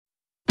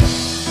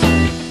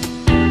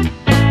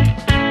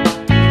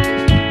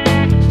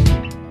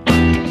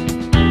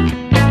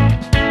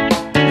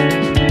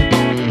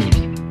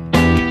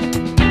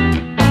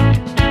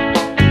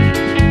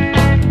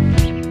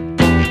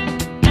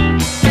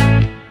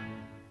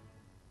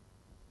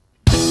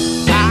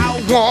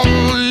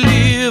wanna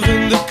live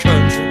in the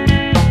country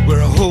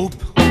where I hope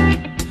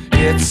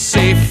it's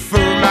safe for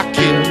my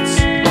kids.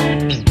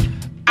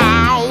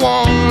 I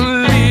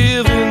wanna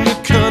live in the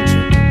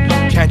country,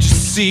 can't you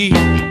see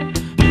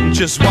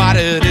just what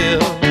it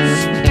is?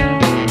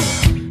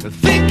 I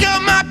think I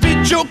might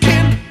be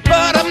joking,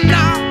 but I'm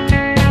not.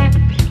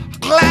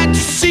 Glad to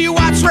see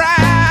what's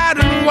right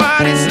and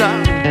what is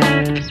not.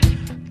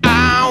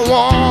 I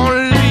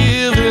wanna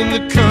live in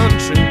the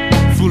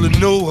country full of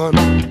no one